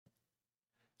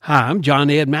Hi, I'm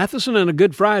John Ed Matheson, and a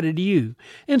good Friday to you.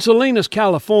 In Salinas,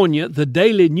 California, the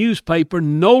daily newspaper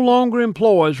no longer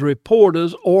employs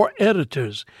reporters or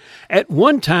editors. At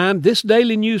one time, this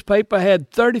daily newspaper had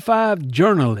 35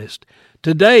 journalists.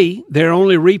 Today, they're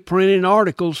only reprinting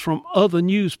articles from other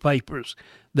newspapers.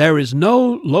 There is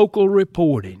no local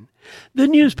reporting. The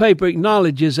newspaper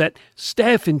acknowledges that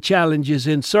staffing challenges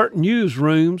in certain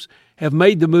newsrooms have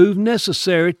made the move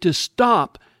necessary to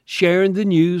stop sharing the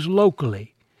news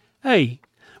locally. Hey,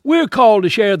 we're called to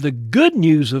share the good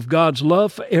news of God's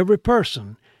love for every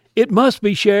person. It must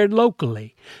be shared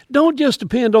locally. Don't just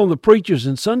depend on the preachers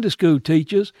and Sunday school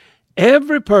teachers.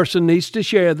 Every person needs to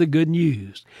share the good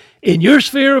news. In your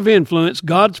sphere of influence,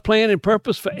 God's plan and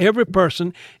purpose for every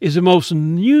person is the most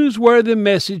newsworthy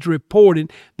message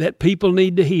reported that people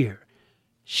need to hear.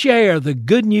 Share the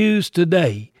good news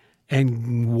today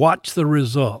and watch the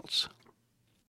results.